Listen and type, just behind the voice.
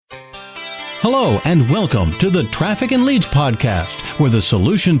Hello and welcome to the Traffic and Leads podcast, where the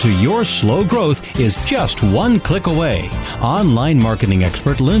solution to your slow growth is just one click away. Online marketing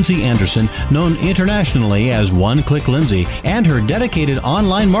expert Lindsay Anderson, known internationally as One Click Lindsay, and her dedicated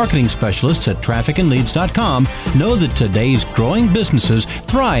online marketing specialists at trafficandleads.com know that today's growing businesses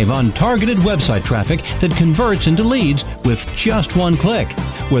thrive on targeted website traffic that converts into leads with just one click.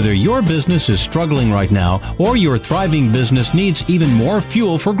 Whether your business is struggling right now or your thriving business needs even more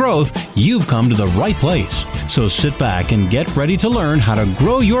fuel for growth, you've come to the right place. So sit back and get ready to learn how to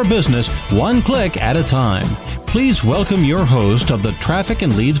grow your business one click at a time. Please welcome your host of the Traffic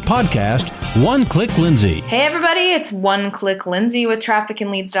and Leads podcast, One Click Lindsay. Hey everybody, it's One Click Lindsay with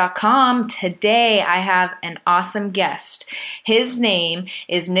trafficandleads.com. Today I have an awesome guest. His name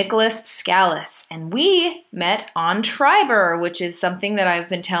is Nicholas Scalise, and we met on Triber, which is something that I've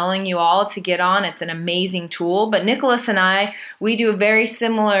been telling you all to get on. It's an amazing tool, but Nicholas and I, we do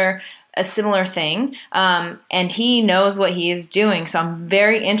a similar thing, and he knows what he is doing. So I'm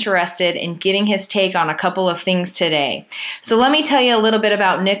very interested in getting his take on a couple of things today. So let me tell you a little bit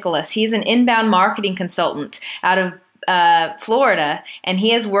about Nicholas. He's an inbound marketing consultant out of Florida, and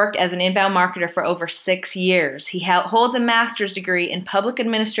he has worked as an inbound marketer for over 6 years. He holds a master's degree in public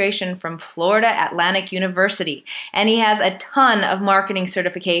administration from Florida Atlantic University, and he has a ton of marketing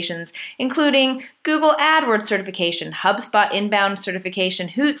certifications, including Google AdWords certification, HubSpot inbound certification,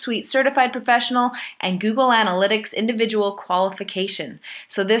 Hootsuite certified professional, and Google Analytics individual qualification.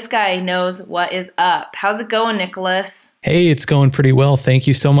 So this guy knows what is up. How's it going, Nicholas? Hey, it's going pretty well. Thank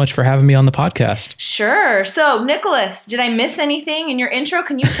you so much for having me on the podcast. Sure. So, Nicholas, did I miss anything in your intro?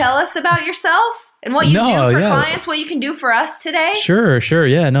 Can you tell us about yourself and what you do for clients, what you can do for us today? Sure.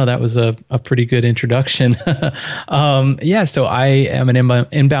 Yeah, no, that was a pretty good introduction. So I am an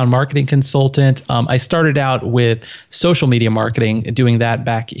inbound marketing consultant. I started out with social media marketing, doing that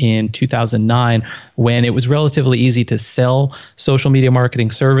back in 2009 when it was relatively easy to sell social media marketing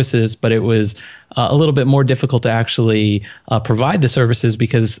services, but it was a little bit more difficult to actually provide the services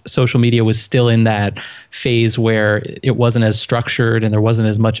because social media was still in that phase where it wasn't as structured and there wasn't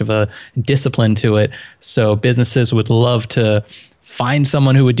as much of a discipline to it. So businesses would love to find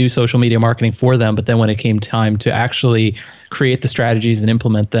someone who would do social media marketing for them, but then when it came time to actually create the strategies and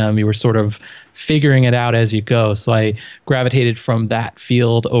implement them, you were sort of figuring it out as you go. So I gravitated from that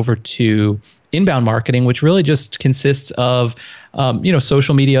field over to inbound marketing, which really just consists of,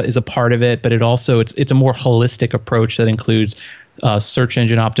 social media is a part of it, but it's a more holistic approach that includes search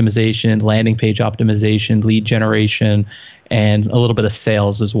engine optimization, landing page optimization, lead generation, and a little bit of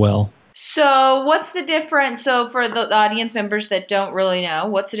sales as well. So what's the difference? So for the audience members that don't really know,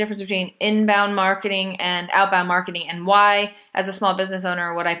 what's the difference between inbound marketing and outbound marketing, and why, as a small business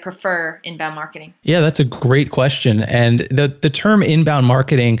owner, would I prefer inbound marketing? Yeah, that's a great question. And the term inbound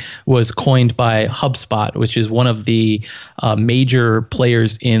marketing was coined by HubSpot, which is one of the major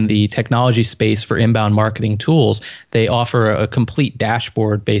players in the technology space for inbound marketing tools. They offer a complete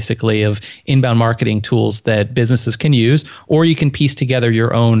dashboard, basically, of inbound marketing tools that businesses can use, or you can piece together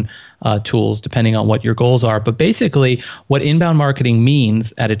your own tools depending on what your goals are. But basically, what inbound marketing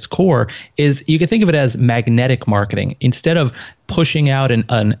means at its core is you can think of it as magnetic marketing. Instead of pushing out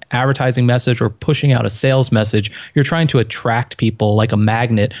an advertising message or pushing out a sales message, you're trying to attract people like a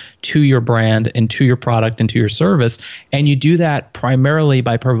magnet to your brand and to your product and to your service. And you do that primarily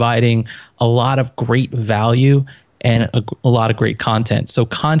by providing a lot of great value and a lot of great content. So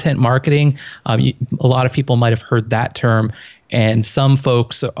content marketing, a lot of people might have heard that term. And some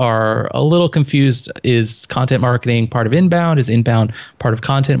folks are a little confused. Is content marketing part of inbound? Is inbound part of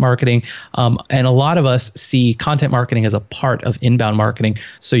content marketing? And a lot of us see content marketing as a part of inbound marketing.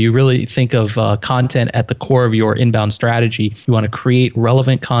 So you really think of content at the core of your inbound strategy. You want to create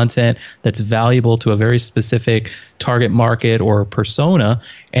relevant content that's valuable to a very specific target market or persona.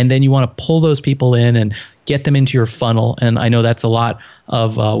 And then you want to pull those people in and get them into your funnel. And I know that's a lot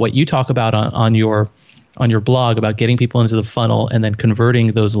of what you talk about on your blog, about getting people into the funnel and then converting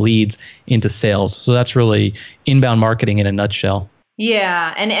those leads into sales. So that's really inbound marketing in a nutshell.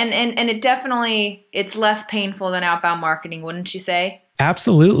 Yeah, and it definitely, it's less painful than outbound marketing, wouldn't you say?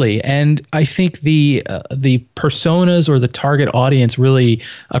 Absolutely. And I think the personas or the target audience really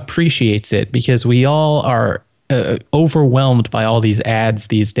appreciates it because we all are overwhelmed by all these ads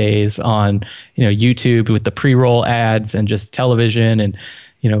these days on YouTube with the pre-roll ads and just television and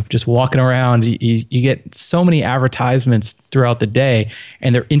just walking around, you get so many advertisements throughout the day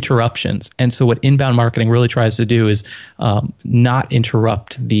and they're interruptions. And so what inbound marketing really tries to do is not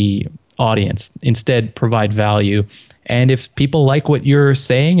interrupt the audience. Instead, provide value. And if people like what you're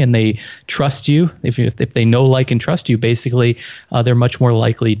saying and they trust you, if they know, like, and trust you, basically, they're much more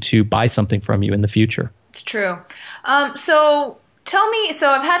likely to buy something from you in the future. It's true. So tell me, so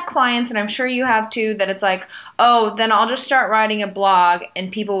I've had clients, and I'm sure you have too, that it's like, oh, then I'll just start writing a blog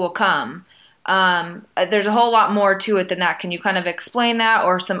and people will come. There's a whole lot more to it than that. Can you kind of explain that,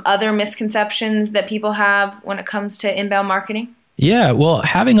 or some other misconceptions that people have when it comes to inbound marketing? Yeah, well,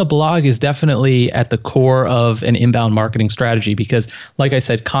 having a blog is definitely at the core of an inbound marketing strategy because, like I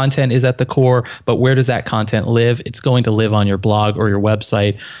said, content is at the core, but where does that content live? It's going to live on your blog or your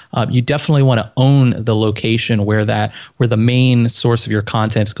website. You definitely want to own the location where the main source of your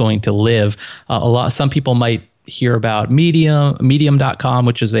content is going to live. Some people might hear about medium.com,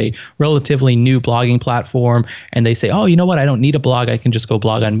 which is a relatively new blogging platform, and they say, oh, you know what, I don't need a blog, I can just go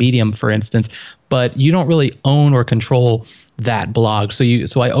blog on Medium, for instance. But you don't really own or control that blog.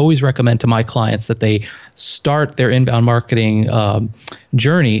 So I always recommend to my clients that they start their inbound marketing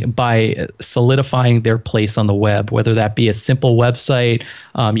journey by solidifying their place on the web, whether that be a simple website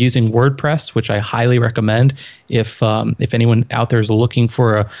using WordPress, which I highly recommend if anyone out there is looking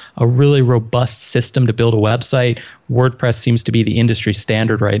for a really robust system to build a website. WordPress seems to be the industry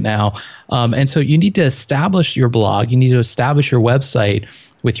standard right now. And so you need to establish your blog. You need to establish your website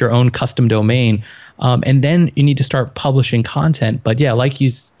with your own custom domain. And then you need to start publishing content. But yeah, like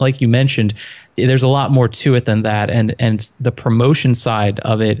you mentioned, there's a lot more to it than that. And the promotion side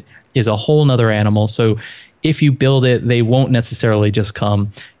of it is a whole nother animal. So if you build it, they won't necessarily just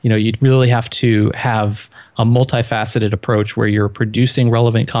come. You'd really have to have a multifaceted approach where you're producing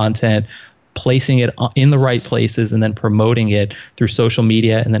relevant content, placing it in the right places, and then promoting it through social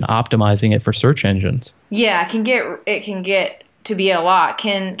media, and then optimizing it for search engines. Yeah, it can get to be a lot.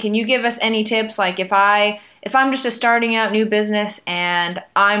 Can you give us any tips? Like if I'm just a starting out new business and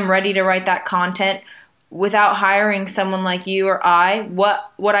I'm ready to write that content without hiring someone like you or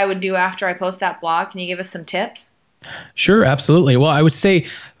what I would do after I post that blog? Can you give us some tips? Sure, absolutely. Well, I would say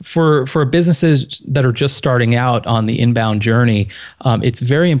for businesses that are just starting out on the inbound journey, it's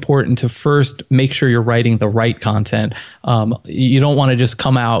very important to first make sure you're writing the right content. You don't want to just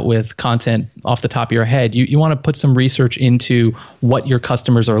come out with content off the top of your head. You want to put some research into what your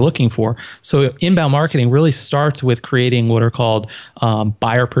customers are looking for. So inbound marketing really starts with creating what are called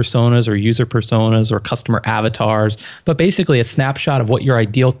buyer personas or user personas or customer avatars, but basically a snapshot of what your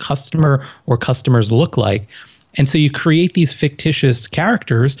ideal customer or customers look like. And so you create these fictitious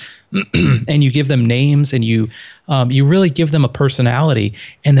characters and you give them names, and you really give them a personality.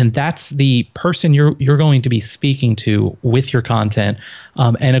 And then that's the person you're going to be speaking to with your content.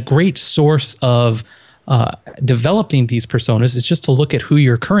 And a great source of developing these personas is just to look at who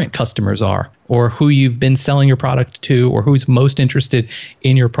your current customers are, or who you've been selling your product to, or who's most interested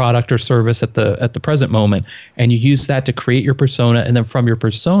in your product or service at the present moment. And you use that to create your persona, and then from your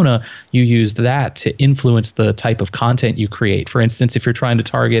persona, you use that to influence the type of content you create. For instance, if you're trying to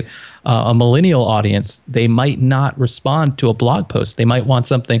target a millennial audience, they might not respond to a blog post. They might want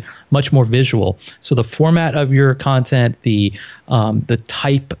something much more visual. So the format of your content, the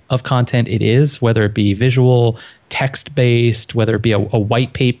type of content it is, whether it be visual, text-based, whether it be a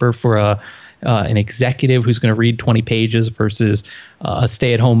white paper for an executive who's going to read 20 pages versus a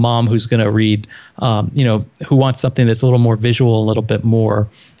stay-at-home mom who's going to read, who wants something that's a little more visual, a little bit more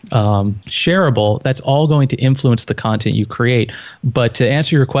shareable. That's all going to influence the content you create. But to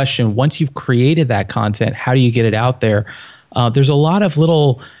answer your question, once you've created that content, how do you get it out there? There's a lot of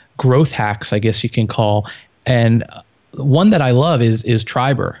little growth hacks, I guess you can call. And one that I love is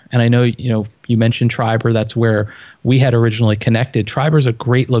Triber. And I know, you mentioned Triber. That's where we had originally connected. Triber is a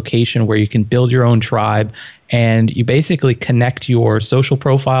great location where you can build your own tribe, and you basically connect your social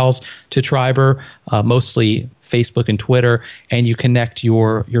profiles to Triber, mostly Facebook and Twitter, and you connect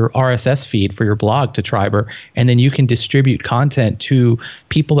your RSS feed for your blog to Triber, and then you can distribute content to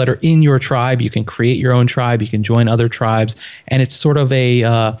people that are in your tribe. You can create your own tribe. You can join other tribes, and it's sort of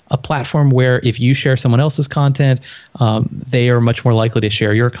a platform where if you share someone else's content, they are much more likely to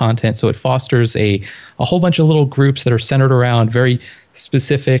share your content. So it fosters a whole bunch of little groups that are centered around very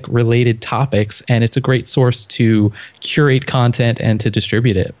specific related topics, and it's a great source to curate content and to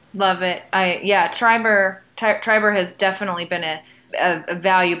distribute it. Love it. Triber has definitely been a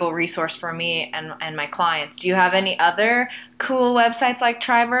valuable resource for me and my clients. Do you have any other cool websites like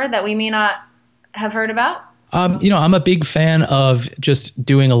Triber that we may not have heard about? I'm a big fan of just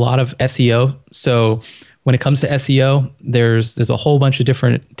doing a lot of SEO. So when it comes to SEO, there's a whole bunch of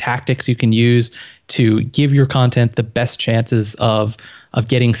different tactics you can use to give your content the best chances of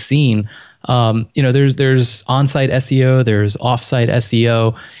getting seen. There's on-site SEO, there's off-site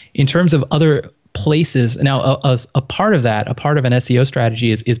SEO. In terms of other places, now a part of an SEO strategy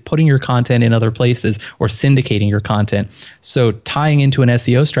is putting your content in other places or syndicating your content. So tying into an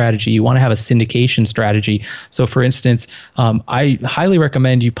SEO strategy, you want to have a syndication strategy. So for instance, I highly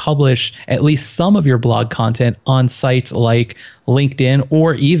recommend you publish at least some of your blog content on sites like LinkedIn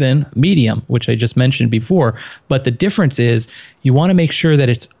or even Medium, which I just mentioned before. But the difference is you want to make sure that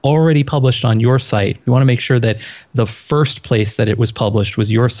it's already published on your site. You want to make sure that the first place that it was published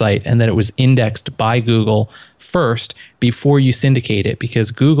was your site and that it was indexed by Google first before you syndicate it,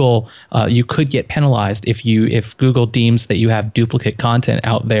 because Google, you could get penalized if Google deems that you have duplicate content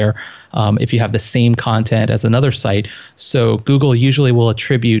out there, if you have the same content as another site. So Google usually will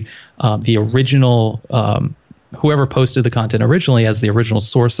attribute the original whoever posted the content originally as the original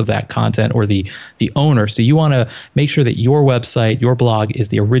source of that content or the owner. So you want to make sure that your website, your blog is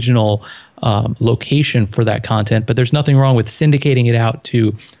the original location for that content. But there's nothing wrong with syndicating it out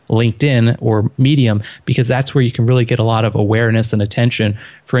to LinkedIn or Medium, because that's where you can really get a lot of awareness and attention.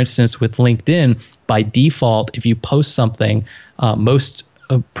 For instance, with LinkedIn, by default, if you post something,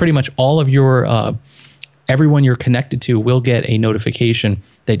 pretty much all of your everyone you're connected to will get a notification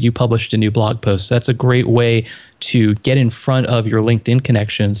that you published a new blog post. So that's a great way to get in front of your LinkedIn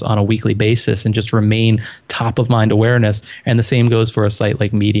connections on a weekly basis and just remain top of mind awareness. And the same goes for a site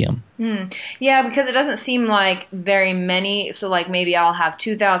like Medium. Yeah, because it doesn't seem like very many. So like maybe I'll have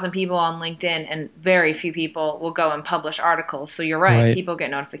 2,000 people on LinkedIn and very few people will go and publish articles. So you're right. People get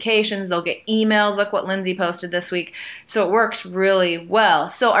notifications. They'll get emails. Look what Lindsay posted this week. So it works really well.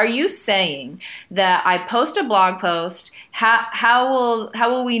 So are you saying that I post a blog post, how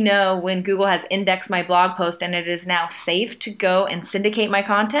will we know when Google has indexed my blog post and it is now safe to go and syndicate my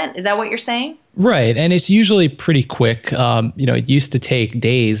content? Is that what you're saying? Right. And it's usually pretty quick. It used to take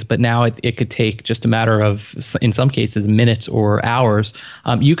days, but now it could take just a matter of, in some cases, minutes or hours.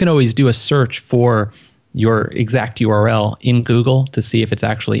 You can always do a search for your exact URL in Google to see if it's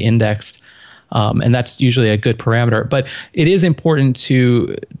actually indexed. And that's usually a good parameter. But it is important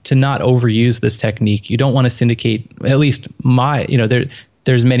to not overuse this technique. You don't want to syndicate, at least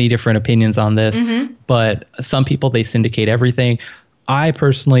there's many different opinions on this, but some people, they syndicate everything. I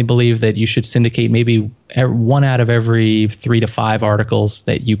personally believe that you should syndicate maybe 1 out of every 3 to 5 articles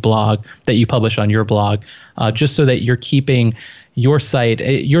that you publish on your blog, just so that you're keeping your site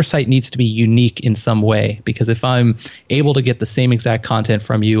needs to be unique in some way. Because if I'm able to get the same exact content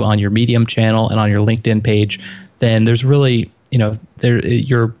from you on your Medium channel and on your LinkedIn page, then there's really,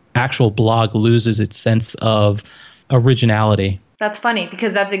 your actual blog loses its sense of originality. That's funny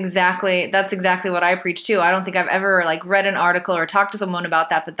because that's exactly what I preach too. I don't think I've ever read an article or talked to someone about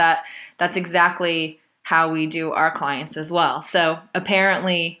that, but that's exactly how we do our clients as well. So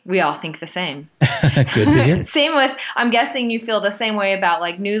apparently we all think the same. Good to hear. Same with, I'm guessing you feel the same way about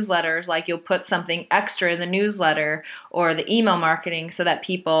newsletters, you'll put something extra in the newsletter or the email marketing so that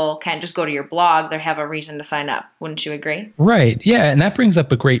people can't just go to your blog, they have a reason to sign up. Wouldn't you agree? Right. Yeah. And that brings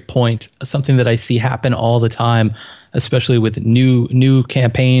up a great point, something that I see happen all the time, especially with new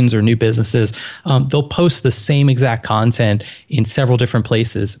campaigns or new businesses. They'll post the same exact content in several different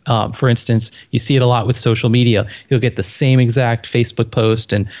places. For instance, you see it a lot with social media. You'll get the same exact Facebook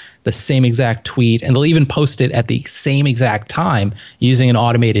post and the same exact tweet, and they'll even post it at the same exact time using an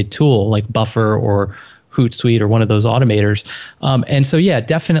automated tool like Buffer or Hootsuite or one of those automators. And so, yeah,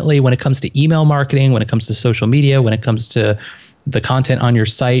 definitely when it comes to email marketing, when it comes to social media, when it comes to the content on your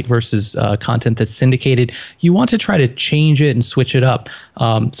site versus content that's syndicated, you want to try to change it and switch it up.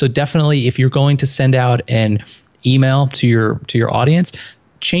 So definitely, if you're going to send out an email to your audience,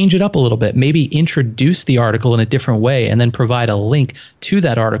 change it up a little bit. Maybe introduce the article in a different way and then provide a link to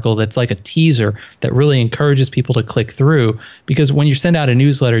that article that's like a teaser that really encourages people to click through. Because when you send out a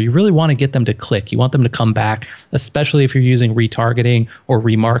newsletter, you really want to get them to click. You want them to come back, especially if you're using retargeting or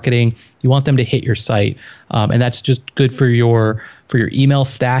remarketing. You want them to hit your site. And that's just good for your email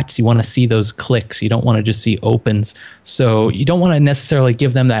stats. You want to see those clicks. You don't want to just see opens. So you don't want to necessarily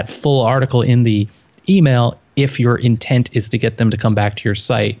give them that full article in the email if your intent is to get them to come back to your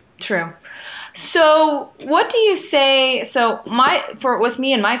site. True. So what do you say? So with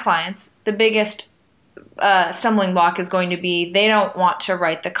me and my clients, the biggest stumbling block is going to be they don't want to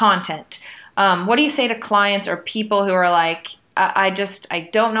write the content. What do you say to clients or people who are like, I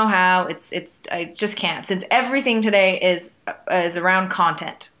don't know how, I just can't, since everything today is around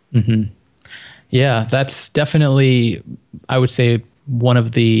content. Mm-hmm. Yeah, that's definitely, I would say, one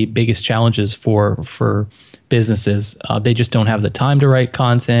of the biggest challenges for businesses. They just don't have the time to write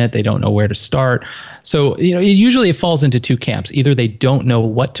content. They don't know where to start. So, usually it falls into two camps. Either they don't know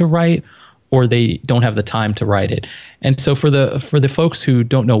what to write, or they don't have the time to write it. And so for the folks who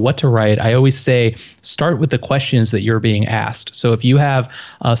don't know what to write, I always say start with the questions that you're being asked. So if you have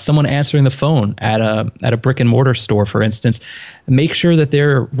someone answering the phone at a brick and mortar store, for instance, make sure that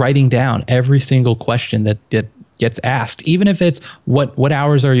they're writing down every single question that gets asked, even if it's what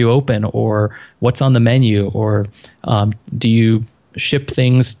hours are you open, or what's on the menu, or do you ship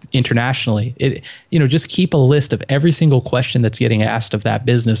things internationally. Just keep a list of every single question that's getting asked of that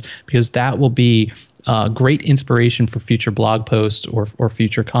business, because that will be great inspiration for future blog posts or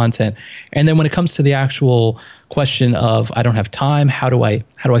future content. And then when it comes to the actual question of, I don't have time, how do I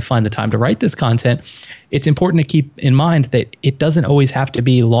find the time to write this content? It's important to keep in mind that it doesn't always have to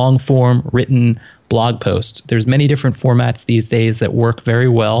be long form written blog posts. There's many different formats these days that work very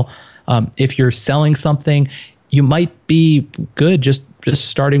well. If you're selling something, you might be good just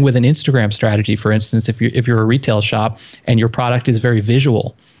starting with an Instagram strategy. For instance, if you're a retail shop and your product is very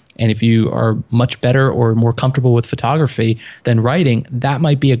visual, and if you are much better or more comfortable with photography than writing, that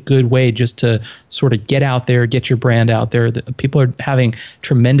might be a good way just to sort of get out there, get your brand out there. People are having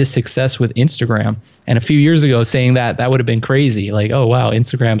tremendous success with Instagram. And a few years ago, saying that would have been crazy. Like, oh, wow,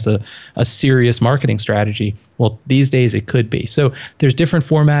 Instagram's a serious marketing strategy. Well, these days it could be. So there's different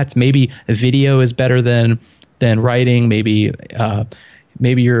formats. Maybe a video is better than writing. Maybe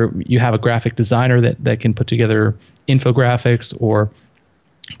you have a graphic designer that can put together infographics or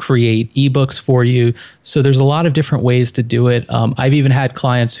create ebooks for you. So there's a lot of different ways to do it. I've even had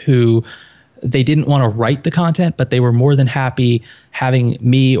clients who they didn't want to write the content, but they were more than happy having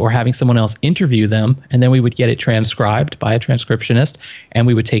me or having someone else interview them. And then we would get it transcribed by a transcriptionist, and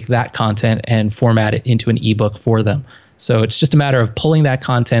we would take that content and format it into an ebook for them. So it's just a matter of pulling that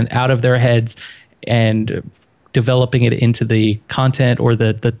content out of their heads and developing it into the content or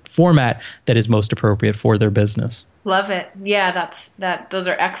the format that is most appropriate for their business. Love it. Yeah, those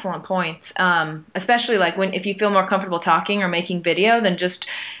are excellent points. Especially like if you feel more comfortable talking or making video, then just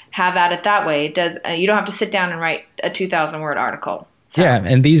have at it that way. You don't have to sit down and write a 2,000 word article. So. Yeah,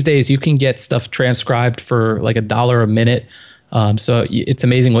 and these days you can get stuff transcribed for like $1 a minute. So it's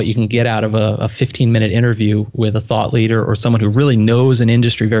amazing what you can get out of a 15-minute interview with a thought leader or someone who really knows an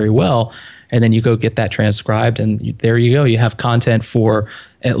industry very well. And then you go get that transcribed, and there you go. You have content for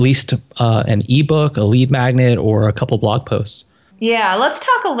at least an ebook, a lead magnet, or a couple blog posts. Yeah, let's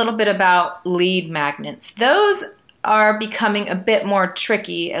talk a little bit about lead magnets. Those are becoming a bit more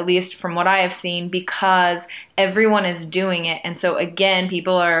tricky, at least from what I have seen, because everyone is doing it. And so again,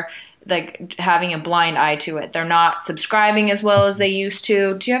 people are like having a blind eye to it. They're not subscribing as well as they used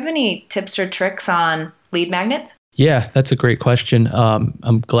to. Do you have any tips or tricks on lead magnets? Yeah, that's a great question.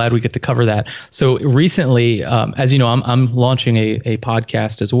 I'm glad we get to cover that. So recently, as you know, I'm launching a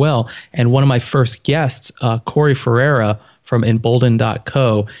podcast as well. And one of my first guests, Corey Ferreira from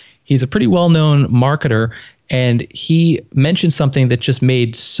Embolden.co, he's a pretty well-known marketer. And he mentioned something that just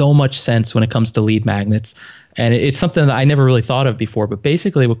made so much sense when it comes to lead magnets. And it's something that I never really thought of before. But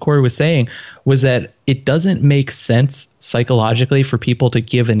basically what Corey was saying was that it doesn't make sense psychologically for people to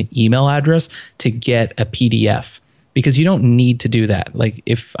give an email address to get a PDF, because you don't need to do that. Like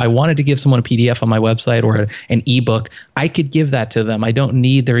if I wanted to give someone a PDF on my website or an ebook, I could give that to them. I don't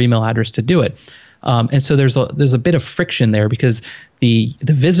need their email address to do it. And so there's a bit of friction there, because the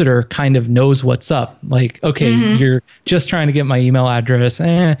visitor kind of knows what's up. Like, okay, you're just trying to get my email address.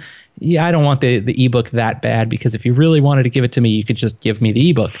 Yeah, I don't want the ebook that bad, because if you really wanted to give it to me, you could just give me the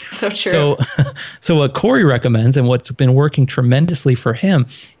ebook. So true. So what Corey recommends, and what's been working tremendously for him,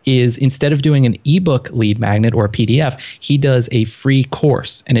 is instead of doing an ebook lead magnet or a PDF, he does a free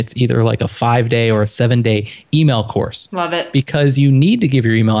course. And it's either like a 5-day or a 7-day email course. Love it. Because you need to give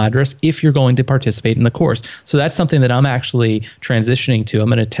your email address if you're going to participate in the course. So that's something that I'm actually transitioning to. I'm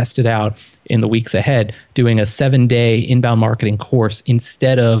going to test it out in the weeks ahead, doing a 7-day inbound marketing course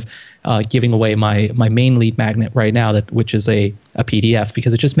instead of giving away my main lead magnet right now, which is a PDF,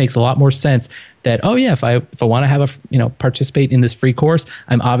 because it just makes a lot more sense that, oh yeah, if I want to have participate in this free course,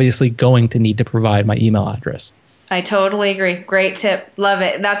 I'm obviously going to need to provide my email address. I totally agree. Great tip. Love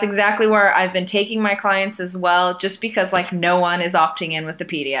it. That's exactly where I've been taking my clients as well, just because like no one is opting in with the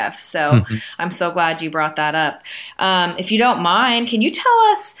PDF. So I'm so glad you brought that up. If you don't mind, can you tell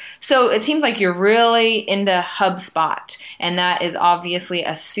us, so it seems like you're really into HubSpot, and that is obviously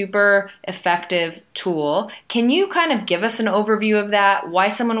a super effective tool. Can you kind of give us an overview of that, why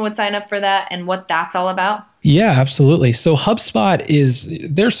someone would sign up for that, and what that's all about? Yeah, absolutely. So HubSpot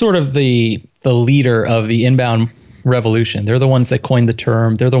they're sort of the leader of the inbound revolution. They're the ones that coined the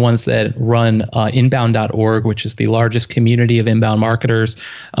term. They're the ones that run inbound.org, which is the largest community of inbound marketers.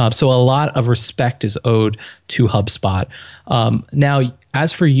 So a lot of respect is owed to HubSpot. Now,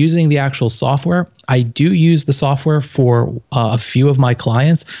 As for using the actual software, I do use the software for a few of my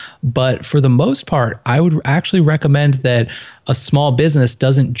clients, but for the most part, I would actually recommend that a small business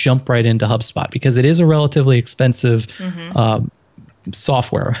doesn't jump right into HubSpot because it is a relatively expensive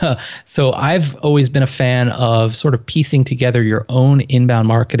software. So I've always been a fan of sort of piecing together your own inbound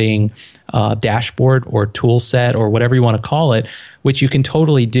marketing dashboard or tool set or whatever you want to call it, which you can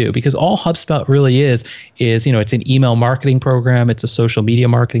totally do because all HubSpot really is, it's an email marketing program. It's a social media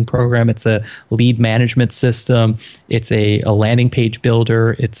marketing program. It's a lead management system. It's a landing page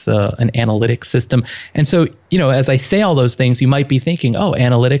builder. It's an analytics system. And so, as I say all those things, you might be thinking, oh,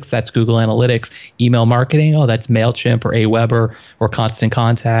 analytics, that's Google Analytics. Email marketing, oh, that's MailChimp or Aweber or Constant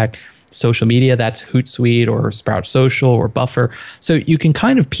Contact. Social media, that's Hootsuite or Sprout Social or Buffer. So you can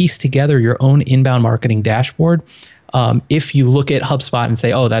kind of piece together your own inbound marketing dashboard if you look at HubSpot and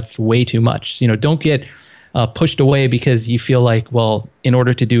say, oh, that's way too much. Don't get pushed away because you feel like, well, in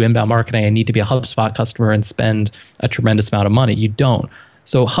order to do inbound marketing, I need to be a HubSpot customer and spend a tremendous amount of money. You don't.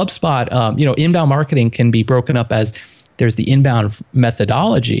 So HubSpot, inbound marketing can be broken up as there's the inbound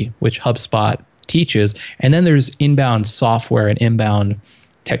methodology, which HubSpot teaches, and then there's inbound software and inbound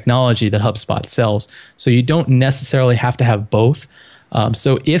technology that HubSpot sells. So you don't necessarily have to have both.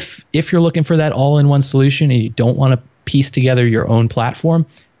 So if you're looking for that all-in-one solution and you don't want to piece together your own platform,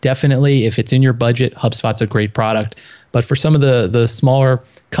 definitely, if it's in your budget, HubSpot's a great product. But for some of the smaller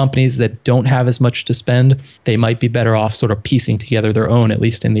companies that don't have as much to spend, they might be better off sort of piecing together their own, at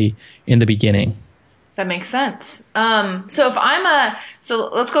least in the beginning. That makes sense. So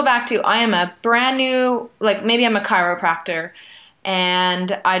let's go back to, I am a brand new, maybe I'm a chiropractor,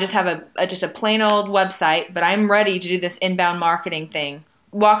 and I just have a plain old website, but I'm ready to do this inbound marketing thing.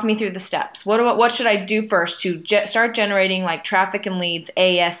 Walk me through the steps. What should I do first to start generating traffic and leads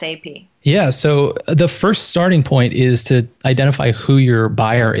ASAP? Yeah, so the first starting point is to identify who your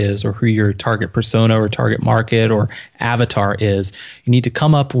buyer is or who your target persona or target market or avatar is. You need to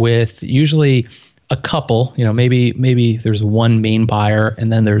come up with usually a couple, maybe there's one main buyer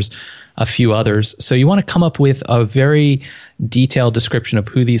and then there's a few others. So you want to come up with a very detailed description of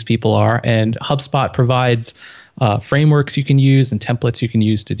who these people are. And HubSpot provides frameworks you can use and templates you can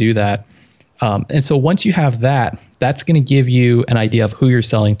use to do that. And so once you have that, that's going to give you an idea of who you're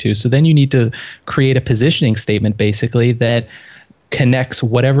selling to. So then you need to create a positioning statement, basically, that connects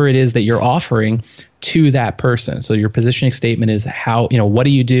whatever it is that you're offering to that person. So your positioning statement is how, what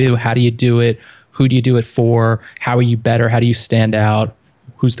do you do? How do you do it? Who do you do it for? How are you better? How do you stand out?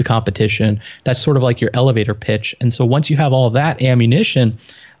 Who's the competition? That's sort of like your elevator pitch. And so once you have all of that ammunition,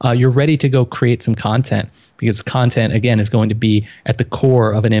 you're ready to go create some content, because content, again, is going to be at the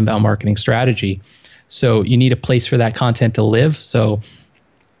core of an inbound marketing strategy. So you need a place for that content to live. So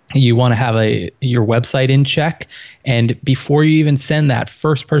you want to have your website in check. And before you even send that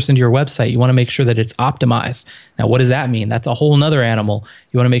first person to your website, you want to make sure that it's optimized. Now, what does that mean? That's a whole nother animal.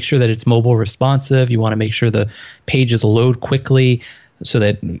 You want to make sure that it's mobile responsive. You want to make sure the pages load quickly so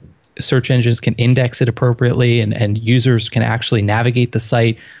that search engines can index it appropriately and users can actually navigate the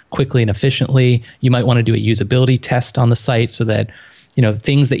site quickly and efficiently. You might want to do a usability test on the site so that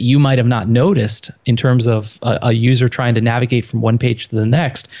things that you might have not noticed in terms of a user trying to navigate from one page to the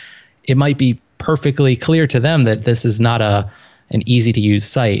next, it might be perfectly clear to them that this is not an easy to use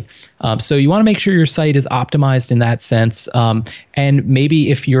site. So you want to make sure your site is optimized in that sense. And maybe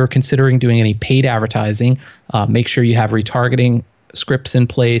if you're considering doing any paid advertising, make sure you have retargeting scripts in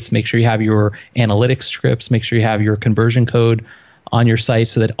place, make sure you have your analytics scripts, make sure you have your conversion code on your site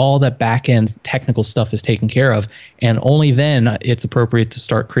so that all that back-end technical stuff is taken care of. And only then it's appropriate to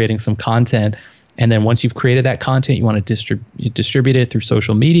start creating some content. And then once you've created that content, you want to distribute it through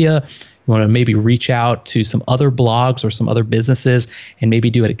social media. You want to maybe reach out to some other blogs or some other businesses and maybe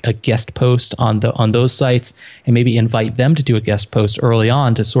do a guest post on those sites, and maybe invite them to do a guest post early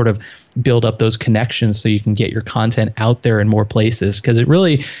on to sort of build up those connections so you can get your content out there in more places. Because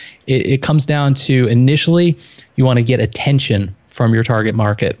it comes down to, initially, you want to get attention from your target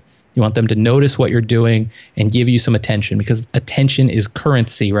market. You want them to notice what you're doing and give you some attention, because attention is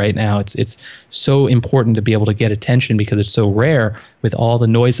currency right now. It's so important to be able to get attention because it's so rare with all the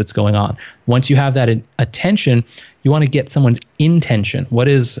noise that's going on. Once you have that attention, you want to get someone's intention. What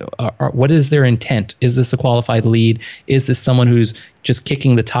is their intent? Is this a qualified lead? Is this someone who's just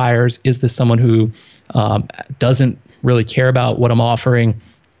kicking the tires? Is this someone who doesn't really care about what I'm offering?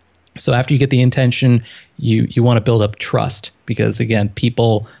 So after you get the intention, you want to build up trust, because again,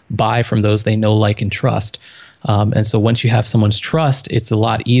 people buy from those they know, like, and trust. And so once you have someone's trust, it's a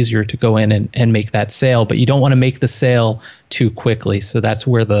lot easier to go in and make that sale, but you don't want to make the sale too quickly. So that's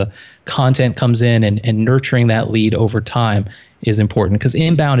where the content comes in, and nurturing that lead over time is important, because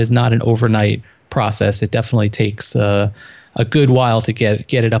inbound is not an overnight process. It definitely takes a good while to get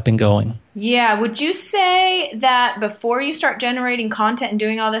it up and going. Yeah. Would you say that before you start generating content and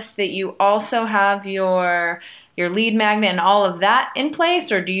doing all this, that you also have your lead magnet and all of that in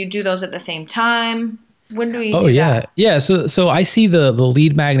place, or do you do those at the same time? When do we do that? Yeah. So I see the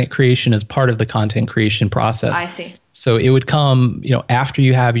lead magnet creation as part of the content creation process. I see. So it would come, after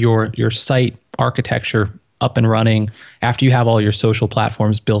you have your site architecture up and running, after you have all your social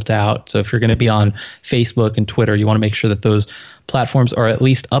platforms built out. So if you're going to be on Facebook and Twitter, you want to make sure that those platforms are at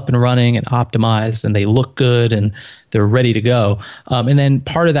least up and running and optimized, and they look good and they're ready to go. And then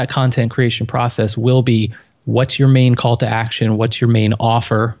part of that content creation process will be, what's your main call to action? What's your main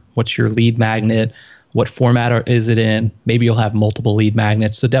offer? What's your lead magnet? What format is it in? Maybe you'll have multiple lead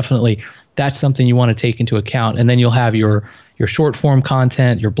magnets. So definitely that's something you want to take into account. And then you'll have your short form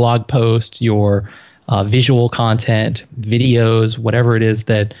content, your blog posts, your visual content, videos, whatever it is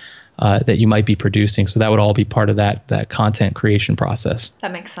that you might be producing. So that would all be part of that content creation process.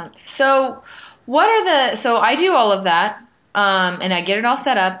 That makes sense. So so I do all of that. And I get it all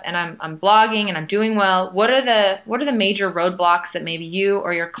set up, and I'm blogging and I'm doing well. What are the major roadblocks that maybe you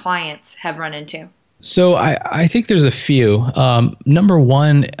or your clients have run into? So I think there's a few. Number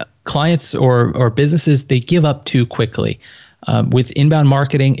one, clients or businesses, they give up too quickly. With inbound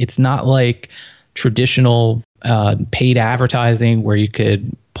marketing, it's not like traditional paid advertising where you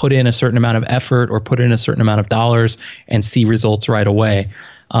could put in a certain amount of effort or put in a certain amount of dollars and see results right away.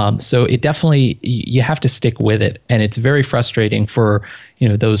 So it definitely, you have to stick with it. And it's very frustrating for,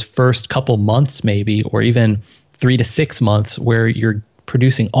 those first couple months maybe, or even 3 to 6 months where you're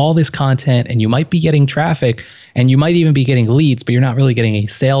producing all this content and you might be getting traffic and you might even be getting leads, but you're not really getting any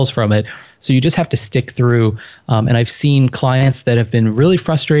sales from it. So you just have to stick through. And I've seen clients that have been really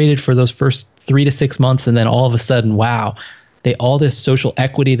frustrated for those first 3 to 6 months. And then all of a sudden, wow, all this social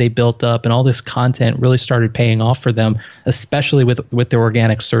equity they built up and all this content really started paying off for them, especially with their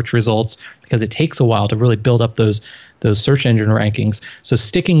organic search results, because it takes a while to really build up those search engine rankings. So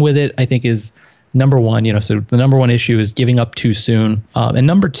sticking with it, I think, is number one. So the number one issue is giving up too soon. And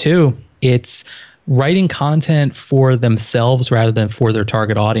number two, it's writing content for themselves rather than for their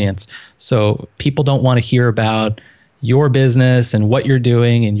target audience. So people don't want to hear about your business and what you're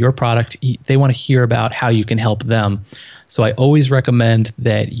doing and your product. They want to hear about how you can help them. So I always recommend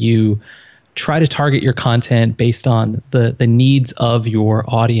that you try to target your content based on the needs of your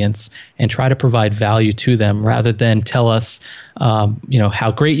audience and try to provide value to them, rather than tell us,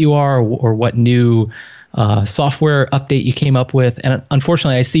 how great you are or what new software update you came up with. And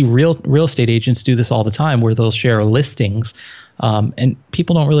unfortunately, I see real estate agents do this all the time, where they'll share listings, and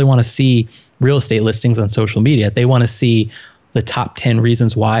people don't really want to see real estate listings on social media. They want to see the top 10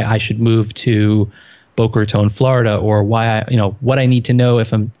 reasons why I should move to Boca Raton, Florida, or why what I need to know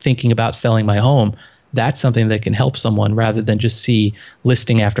if I'm thinking about selling my home. That's something that can help someone, rather than just see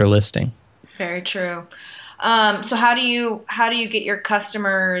listing after listing. Very true. So how do you get your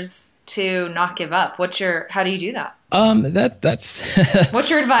customers to not give up? How do you do that? That's what's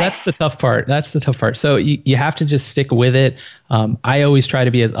your advice? That's the tough part. So you have to just stick with it. I always try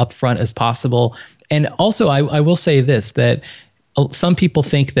to be as upfront as possible. And also I will say this, that some people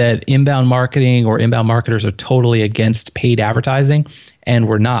think that inbound marketing or inbound marketers are totally against paid advertising, and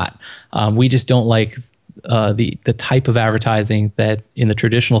we're not. We just don't like the type of advertising that in the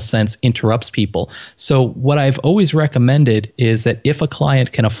traditional sense interrupts people. So what I've always recommended is that if a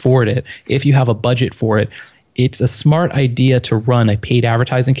client can afford it, if you have a budget for it, it's a smart idea to run a paid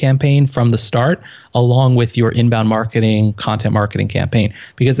advertising campaign from the start, along with your inbound marketing, content marketing campaign,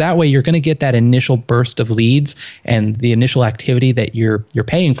 because that way you're going to get that initial burst of leads and the initial activity that you're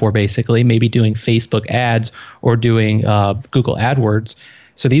paying for, basically, maybe doing Facebook ads or doing Google AdWords.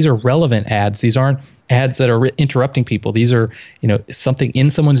 So these are relevant ads. These aren't ads that are interrupting people. These are, something in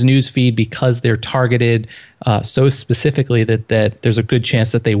someone's news feed because they're targeted so specifically that there's a good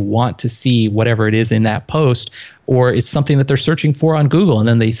chance that they want to see whatever it is in that post, or it's something that they're searching for on Google, and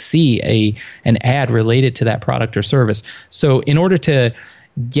then they see an ad related to that product or service. So in order to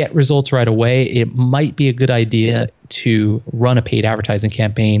get results right away, it might be a good idea to run a paid advertising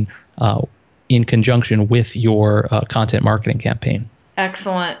campaign in conjunction with your content marketing campaign.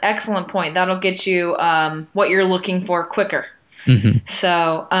 Excellent point. That'll get you what you're looking for quicker. Mm-hmm.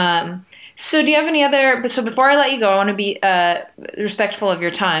 So do you have any other, so before I let you go, I want to be respectful of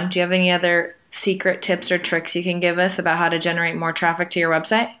your time. Do you have any other secret tips or tricks you can give us about how to generate more traffic to your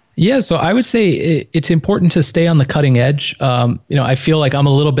website? Yeah, so I would say it's important to stay on the cutting edge. I feel like I'm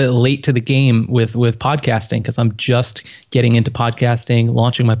a little bit late to the game with podcasting, because I'm just getting into podcasting,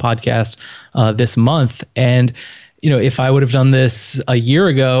 launching my podcast this month. And if I would have done this a year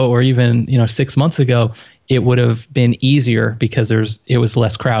ago or even, 6 months ago, it would have been easier because it was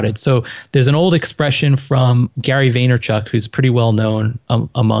less crowded. So there's an old expression from Gary Vaynerchuk, who's pretty well known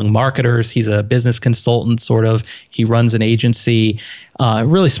among marketers. He's a business consultant, sort of. He runs an agency,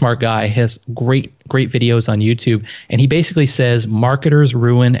 really smart guy, has great videos on YouTube. And he basically says marketers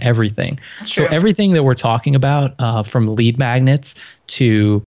ruin everything. So everything that we're talking about, from lead magnets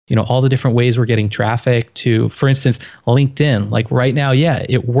to all the different ways we're getting traffic to, for instance, LinkedIn. Like right now, yeah,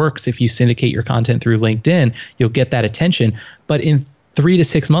 it works if you syndicate your content through LinkedIn, you'll get that attention. But in 3 to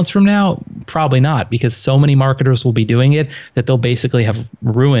 6 months from now, probably not, because so many marketers will be doing it that they'll basically have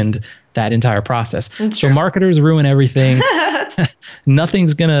ruined that entire process. So marketers ruin everything. Nothing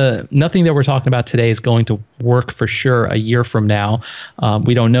that we're talking about today is going to work for sure a year from now.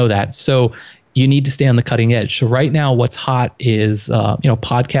 We don't know that. So you need to stay on the cutting edge. So right now, what's hot is,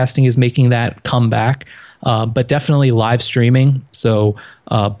 podcasting is making that comeback, but definitely live streaming. So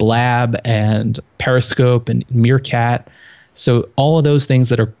Blab and Periscope and Meerkat. So all of those things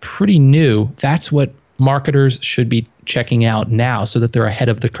that are pretty new, that's what marketers should be checking out now so that they're ahead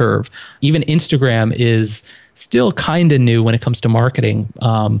of the curve. Even Instagram is still kind of new when it comes to marketing,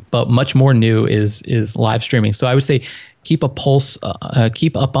 but much more new is live streaming. So I would say keep a pulse,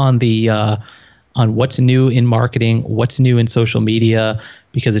 keep up on on what's new in marketing, what's new in social media,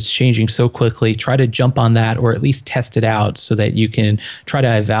 because it's changing so quickly. Try to jump on that, or at least test it out so that you can try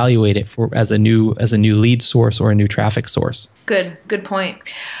to evaluate it as a new lead source or a new traffic source. Good point.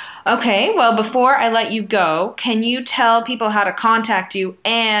 Okay, well, before I let you go, can you tell people how to contact you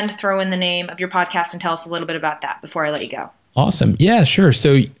and throw in the name of your podcast and tell us a little bit about that before I let you go? Awesome. Yeah, sure.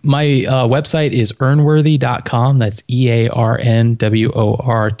 So my website is earnworthy.com. That's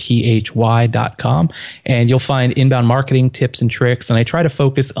EARNWORTHY.com. And you'll find inbound marketing tips and tricks. And I try to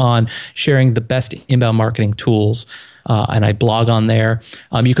focus on sharing the best inbound marketing tools. And I blog on there.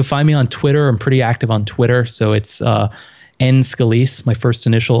 You can find me on Twitter. I'm pretty active on Twitter. So it's N Scalise, my first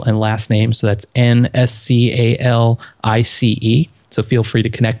initial and last name. So that's NSCALICE. So feel free to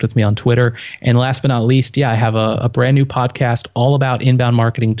connect with me on Twitter. And last but not least, I have a brand new podcast all about inbound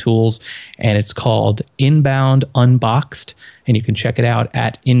marketing tools, and it's called Inbound Unboxed. And you can check it out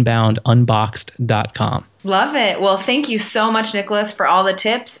at inboundunboxed.com. Love it. Well, thank you so much, Nicholas, for all the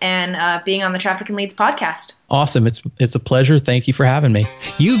tips and being on the Traffic and Leads podcast. Awesome. It's a pleasure. Thank you for having me.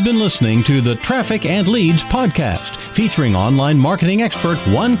 You've been listening to the Traffic and Leads podcast, featuring online marketing expert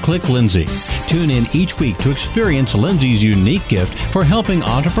One Click Lindsay. Tune in each week to experience Lindsay's unique gift for helping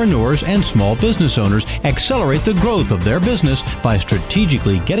entrepreneurs and small business owners accelerate the growth of their business by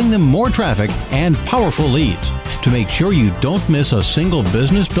strategically getting them more traffic and powerful leads. To make sure you don't miss a single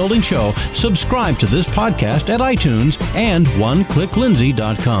business building show, subscribe to this podcast at iTunes and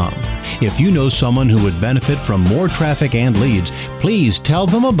oneclicklindsay.com. If you know someone who would benefit from more traffic and leads, please tell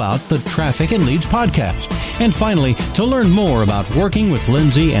them about the Traffic and Leads podcast. And finally, to learn more about working with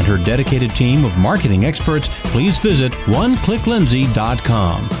Lindsay and her dedicated team of marketing experts, please visit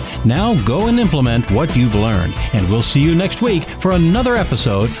oneclicklindsay.com. Now go and implement what you've learned, and we'll see you next week for another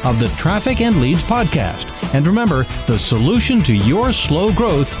episode of the Traffic and Leads podcast. And remember, the solution to your slow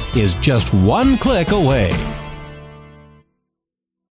growth is just one click away.